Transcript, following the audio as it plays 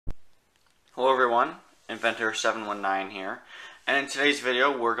Hello everyone, Inventor719 here, and in today's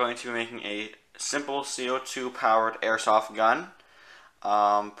video we're going to be making a simple CO2 powered airsoft gun.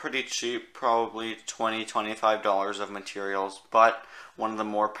 Pretty cheap, probably $20–$25 of materials, but one of the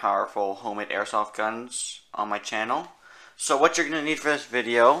more powerful homemade airsoft guns on my channel. So what you're going to need for this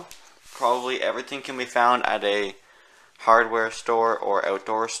video, probably everything can be found at a hardware store or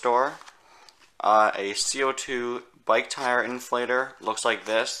outdoor store. A CO2 bike tire inflator, looks like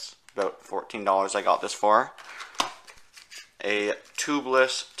this. About $14 I got this for. A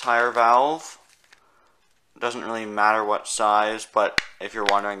tubeless tire valve. Doesn't really matter what size, but if you're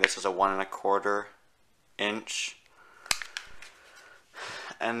wondering, this is a 1¼ inch.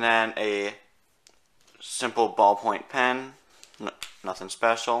 And then a simple ballpoint pen, nothing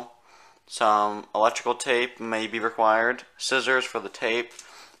special. Some electrical tape may be required, scissors for the tape,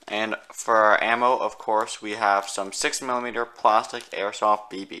 and for our ammo, of course, we have some 6mm plastic airsoft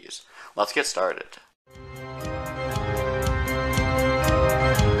BBs. Let's get started.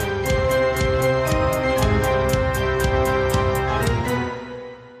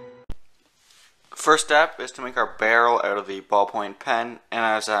 First step is to make our barrel out of the ballpoint pen, and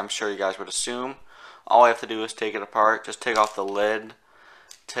as I'm sure you guys would assume, all I have to do is take it apart. Just take off the lid,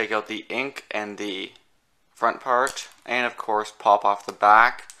 take out the ink and the front part, and of course pop off the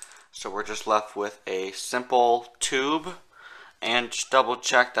back. So we're just left with a simple tube, and just double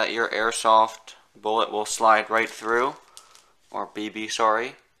check that your airsoft bullet will slide right through, or BB,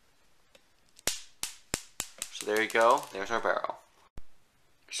 sorry. So there you go, there's our barrel.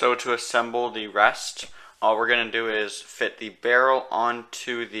 So to assemble the rest, all we're going to do is fit the barrel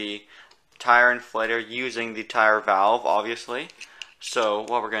onto the tire inflator using the tire valve, obviously. So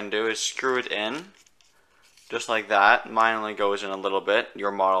what we're going to do is screw it in. Just like that. Mine only goes in a little bit.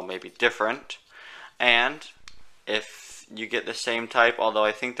 Your model may be different. And if you get the same type, although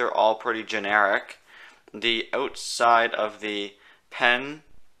I think they're all pretty generic, the outside of the pen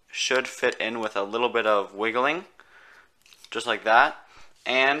should fit in with a little bit of wiggling. Just like that.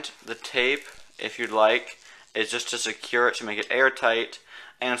 And the tape, if you'd like, is just to secure it to make it airtight.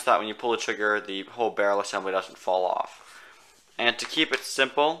 And so that when you pull the trigger, the whole barrel assembly doesn't fall off. And to keep it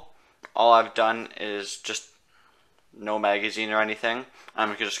simple, all I've done is just no magazine or anything.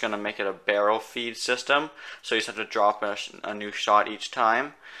 I'm just going to make it a barrel feed system, so you just have to drop a new shot each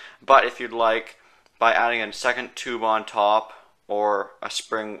time. But if you'd like, by adding a second tube on top or a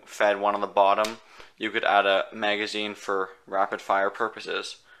spring fed one on the bottom, you could add a magazine for rapid fire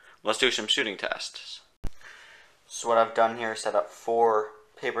purposes. Let's do some shooting tests. So what I've done here is set up 4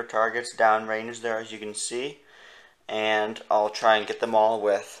 paper targets downrange there, as you can see, and I'll try and get them all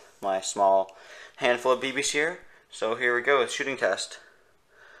with my small handful of BBs here. So here we go, shooting test.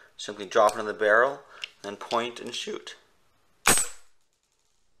 Simply drop it in the barrel, then point and shoot.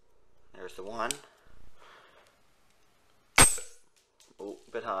 There's the one. Oh,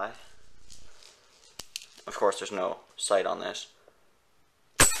 a bit high. Of course, there's no sight on this.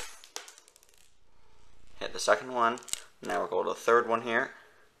 Hit the second one. Now we'll go to the third one here.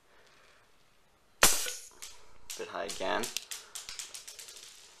 A bit high again.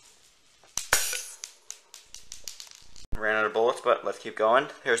 Ran out of bullets, but let's keep going.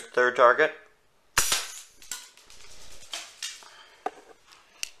 Here's the third target.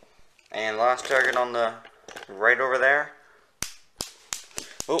 And last target on the right over there.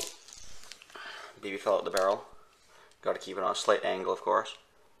 Oh, BB fell out the barrel. Got to keep it on a slight angle, of course.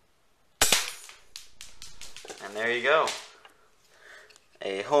 And there you go.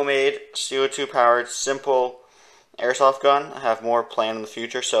 A homemade CO2 powered simple airsoft gun. I have more planned in the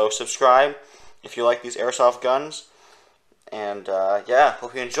future, so subscribe if you like these airsoft guns. And yeah,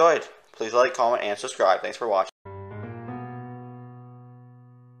 hope you enjoyed. Please like, comment, and subscribe. Thanks for watching.